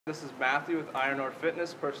This is Matthew with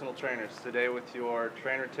Unfornately Personal Trainers. Today with your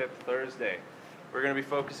Trainer Tip Thursday. We're going to be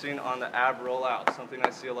focusing on the ab rollout, something I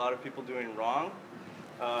see a lot of people doing wrong.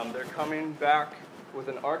 They're coming back with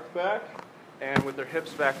an arched back and with their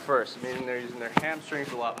hips back first, meaning they're using their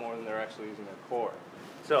hamstrings a lot more than they're actually using their core.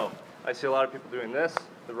 So I see a lot of people doing this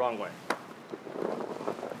the wrong way.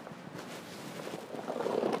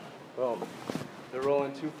 Boom. They're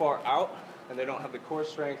rolling too far out and they don't have the core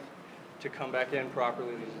strength to come back in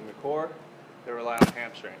properly using the core. They rely on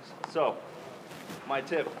hamstrings. So my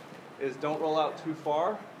tip is don't roll out too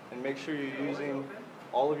far and make sure you're using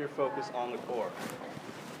all of your focus on the core.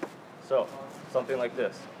 So something like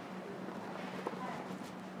this.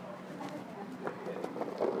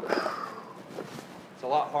 It's a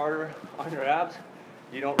lot harder on your abs.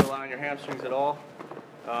 You don't rely on your hamstrings at all.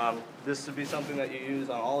 This would be something that you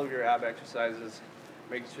use on all of your ab exercises,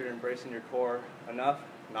 making sure you're embracing your core enough,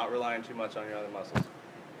 not relying too much on your other muscles.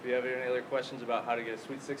 If you have any other questions about how to get a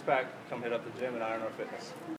sweet six-pack, come hit up the gym at Unfornately.